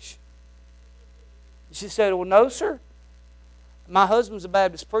Jewish? She said, well, no, sir. My husband's a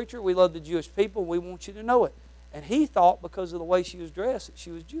Baptist preacher. We love the Jewish people. We want you to know it. And he thought because of the way she was dressed that she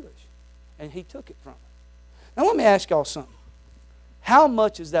was Jewish. And he took it from her. Now let me ask y'all something. How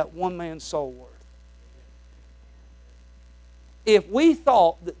much is that one man's soul worth? If we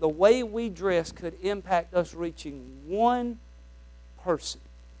thought that the way we dress could impact us reaching one person.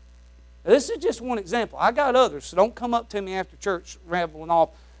 Now, this is just one example. I got others, so don't come up to me after church rambling off.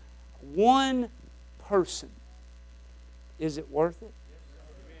 One person. Is it worth it?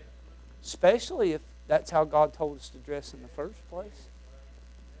 Especially if that's how God told us to dress in the first place.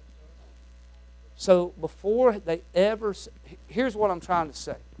 So before they ever... Here's what I'm trying to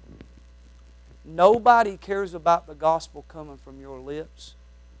say. Nobody cares about the gospel coming from your lips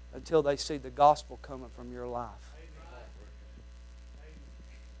until they see the gospel coming from your life.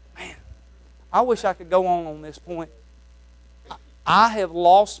 Man, I wish I could go on this point. I have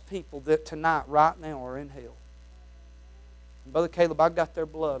lost people that tonight, right now, are in hell. And Brother Caleb, I've got their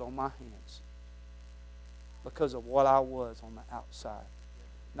blood on my hands because of what I was on the outside,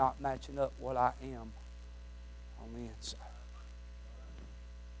 not matching up what I am on the inside.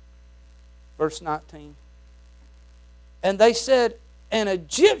 Verse 19. And they said, an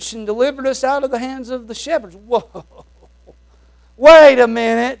Egyptian delivered us out of the hands of the shepherds. Whoa. Wait a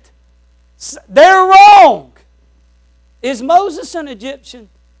minute. They're wrong. Is Moses an Egyptian?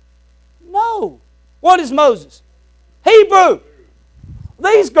 No. What is Moses? Hebrew.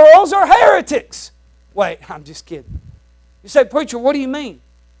 These girls are heretics. Wait, I'm just kidding. You say, preacher, what do you mean?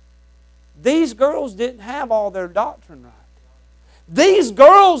 These girls didn't have all their doctrine right. These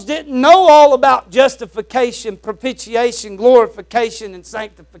girls didn't know all about justification, propitiation, glorification, and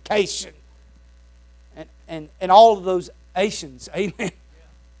sanctification. And all of those Asians. Amen.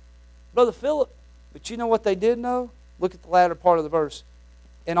 Brother Philip, but you know what they did know? Look at the latter part of the verse.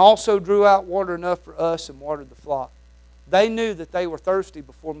 And also drew out water enough for us and watered the flock. They knew that they were thirsty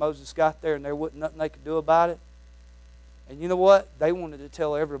before Moses got there and there wasn't nothing they could do about it. And you know what? They wanted to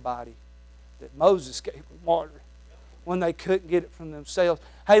tell everybody that Moses gave them water when they couldn't get it from themselves.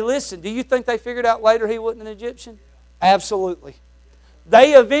 Hey, listen, do you think they figured out later he wasn't an Egyptian? Absolutely.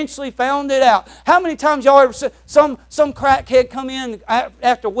 They eventually found it out. How many times y'all ever said some crackhead come in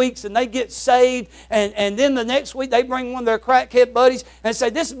after weeks and they get saved and then the next week they bring one of their crackhead buddies and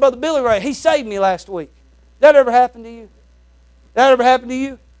say, this is Brother Billy Ray. He saved me last week. That ever happened to you? That ever happened to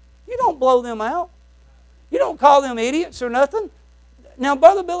you? You don't blow them out. You don't call them idiots or nothing. Now,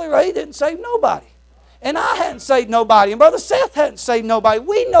 Brother Billy Ray didn't save nobody. And I hadn't saved nobody. And Brother Seth hadn't saved nobody.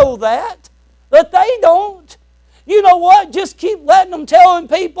 We know that. But they don't. You know what? Just keep letting them telling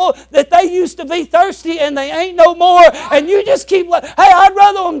people that they used to be thirsty and they ain't no more. And you just keep hey, I'd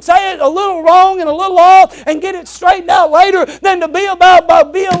rather them say it a little wrong and a little off and get it straightened out later than to be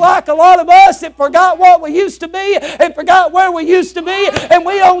about being like a lot of us that forgot what we used to be and forgot where we used to be, and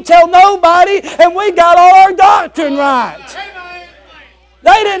we don't tell nobody, and we got all our doctrine right.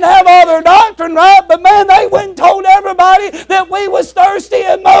 They didn't have all their doctrine right, but man, they went and told everybody that we was thirsty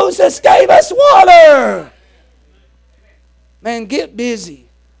and Moses gave us water. Man, get busy.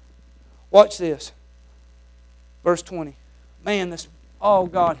 Watch this. Verse 20. Man, oh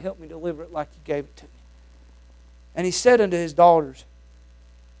God, help me deliver it like you gave it to me. And he said unto his daughters,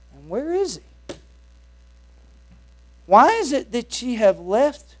 and where is he? Why is it that ye have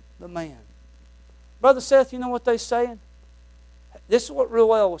left the man? Brother Seth, you know what they're saying? This is what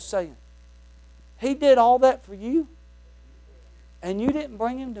Ruel was saying. He did all that for you, and you didn't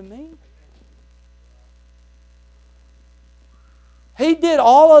bring him to me? He did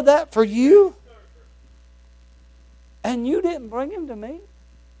all of that for you, and you didn't bring him to me?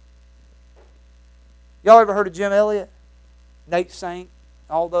 Y'all ever heard of Jim Elliott? Nate Saint,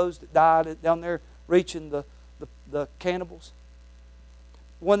 all those that died down there reaching the cannibals?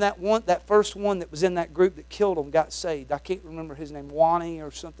 When that first one that was in that group that killed him got saved, I can't remember his name, Wani or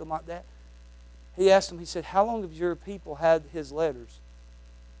something like that. He asked him, he said, how long have your people had his letters?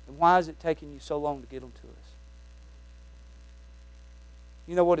 And why is it taking you so long to get them to us?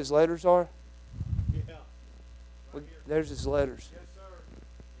 You know what his letters are? Yeah. Right, there's his letters. Yes, sir.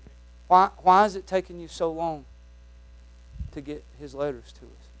 Why is it taking you so long to get his letters to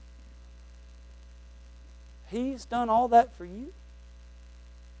us? He's done all that for you.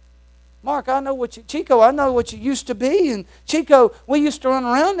 Mark, I know what you, Chico, I know what you used to be. And Chico, we used to run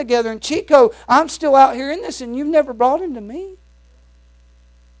around together. And Chico, I'm still out here in this and you've never brought him to me.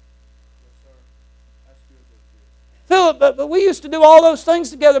 Philip, but we used to do all those things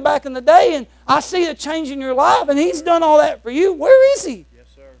together back in the day, and I see a change in your life, and he's done all that for you. Where is he? Yes,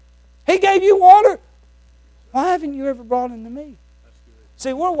 sir. He gave you water. Why haven't you ever brought him to me? That's good.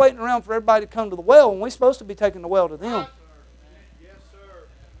 See, we're waiting around for everybody to come to the well, and we're supposed to be taking the well to them. Yes, sir.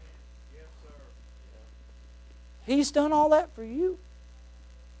 Yes, sir. He's done all that for you,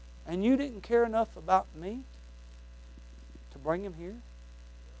 and you didn't care enough about me to bring him here?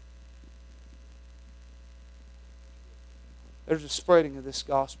 There's a spreading of this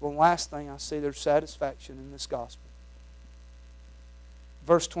gospel. And last thing I see, there's satisfaction in this gospel.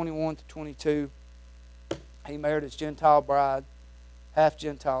 Verse 21 to 22, he married his Gentile bride, half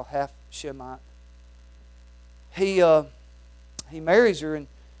Gentile, half Shemite. He marries her, and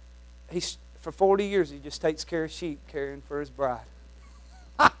for 40 years he just takes care of sheep, caring for his bride.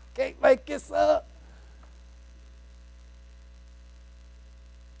 I can't make this up.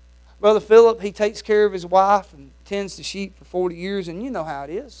 Brother Philip, he takes care of his wife and tends the sheep for 40 years, and you know how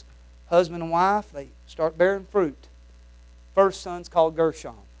it is. Husband and wife, they start bearing fruit. First son's called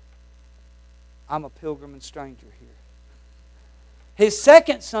Gershom. I'm a pilgrim and stranger here. His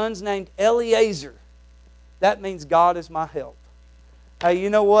second son's named Eliezer. That means God is my help. Hey, you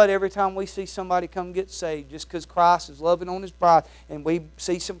know what? Every time we see somebody come get saved, just because Christ is loving on His bride and we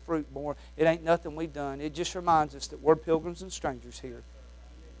see some fruit born, it ain't nothing we've done. It just reminds us that we're pilgrims and strangers here,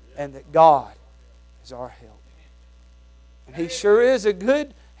 and that God is our help. And He sure is a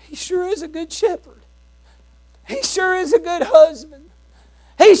good shepherd. He sure is a good husband.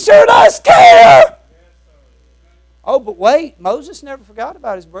 He sure does care. Oh, but wait, Moses never forgot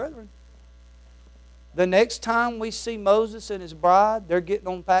about his brethren. The next time we see Moses and his bride, they're getting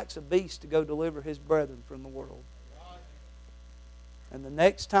on packs of beasts to go deliver his brethren from the world. And the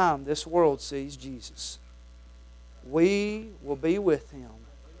next time this world sees Jesus, we will be with Him,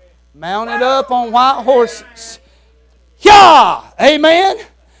 mounted up on white horses. Yeah! Amen!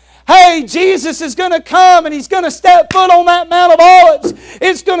 Hey, Jesus is going to come and He's going to step foot on that Mount of Olives.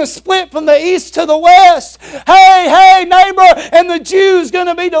 It's going to split from the east to the west. Hey, neighbor, and the Jews going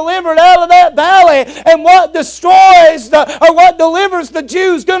to be delivered out of that valley. And what delivers the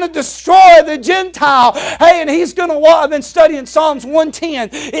Jews going to destroy the Gentile. Hey, and He's going to walk. I've been studying Psalms 110.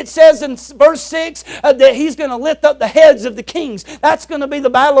 It says in verse 6 that He's going to lift up the heads of the kings. That's going to be the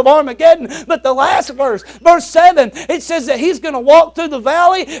battle of Armageddon. But the last verse 7, it says that He's going to walk through the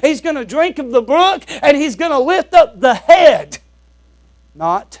valley. He's going to drink of the brook, and He's going to lift up the head,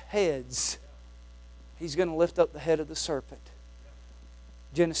 not heads. He's going to lift up the head of the serpent.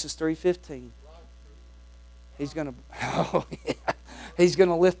 Genesis 3:15. He's going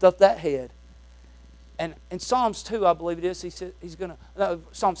to lift up that head. And in Psalms 2, I believe it is, he said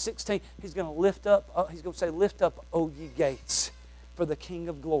Psalm 16, He's going to lift up, He's going to say, lift up, O ye gates, for the King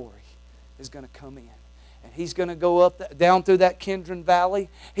of glory is going to come in. And he's going to go up down through that Kidron Valley.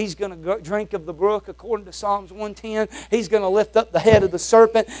 He's going to drink of the brook according to Psalms 110. He's going to lift up the head of the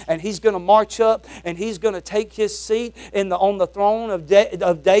serpent, and he's going to march up, and he's going to take his seat on the throne of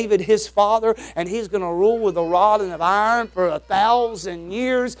David, his father, and he's going to rule with a rod and of iron for 1,000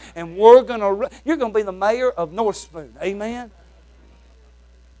 years. And you're going to be the mayor of North Spoon. Amen.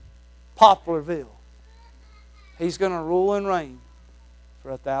 Poplarville. He's going to rule and reign for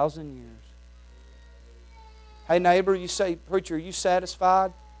 1,000 years. Hey neighbor, you say, preacher, are you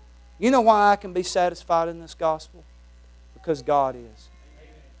satisfied? You know why I can be satisfied in this gospel? Because God is.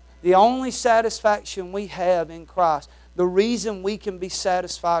 The only satisfaction we have in Christ, the reason we can be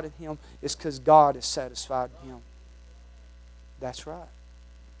satisfied in Him is because God is satisfied in Him. That's right.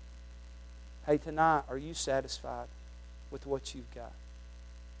 Hey, tonight, are you satisfied with what you've got?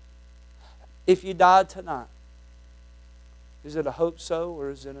 If you died tonight, is it a hope so or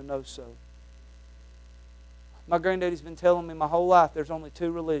is it a no so? My granddaddy's been telling me my whole life there's only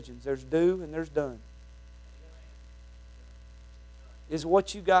two religions. There's do and there's done. Is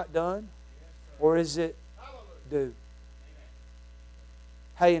what you got done or is it do?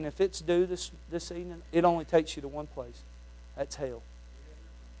 Hey, and if it's do this evening, it only takes you to one place. That's hell.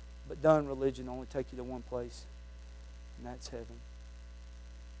 But done religion only takes you to one place, and that's heaven.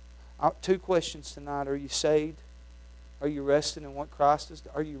 Two questions tonight. Are you saved? Are you resting in what Christ is?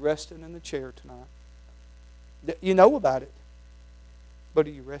 Are you resting in the chair tonight? You know about it, but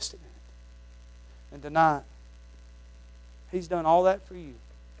are you resting in it? And tonight, He's done all that for you.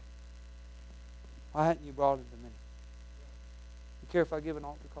 Why hadn't you brought Him to me? You care if I give an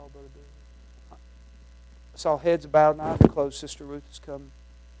altar call, Brother Bill? I saw heads bowed and eyes are closed. Sister Ruth is coming.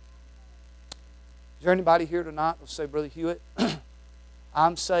 Is there anybody here tonight who will say, Brother Hewett,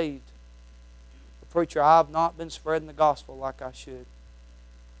 I'm saved. Preacher, I have not been spreading the gospel like I should.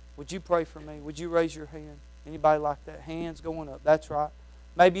 Would you pray for me? Would you raise your hand? Anybody like that? Hands going up. That's right.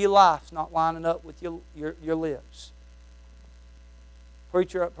 Maybe your life's not lining up with your lips.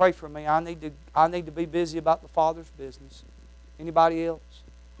 Preacher, pray for me. I need to be busy about the Father's business. Anybody else?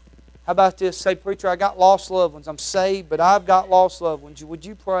 How about this? Say, preacher, I got lost loved ones. I'm saved, but I've got lost loved ones. Would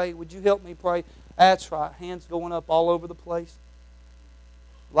you pray? Would you help me pray? That's right. Hands going up all over the place.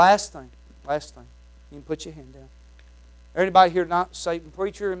 Last thing. You can put your hand down. Anybody here tonight saved?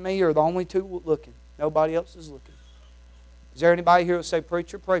 Preacher and me are the only two looking. Nobody else is looking. Is there anybody here who will say,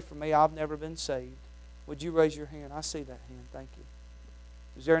 preacher, pray for me. I've never been saved. Would you raise your hand? I see that hand. Thank you.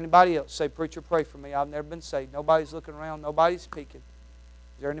 Is there anybody else? Say, preacher, pray for me. I've never been saved. Nobody's looking around. Nobody's peeking.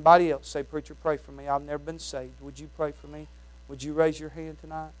 Is there anybody else? Say, preacher, pray for me. I've never been saved. Would you pray for me? Would you raise your hand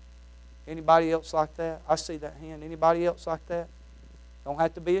tonight? Anybody else like that? I see that hand. Anybody else like that? Don't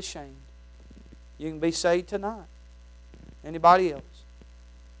have to be ashamed. You can be saved tonight. Anybody else?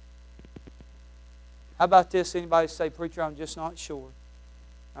 How about this? Anybody say, preacher, I'm just not sure.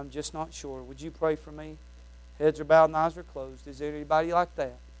 I'm just not sure. Would you pray for me? Heads are bowed and eyes are closed. Is there anybody like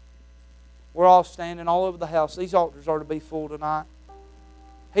that? We're all standing all over the house. These altars are to be full tonight.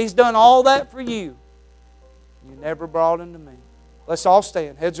 He's done all that for you. You never brought Him to me. Let's all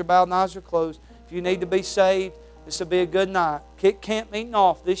stand. Heads are bowed and eyes are closed. If you need to be saved, this will be a good night. Kick camp meeting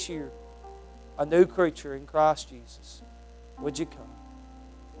off this year. A new creature in Christ Jesus. Would you come?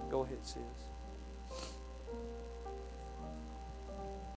 Go ahead, sis.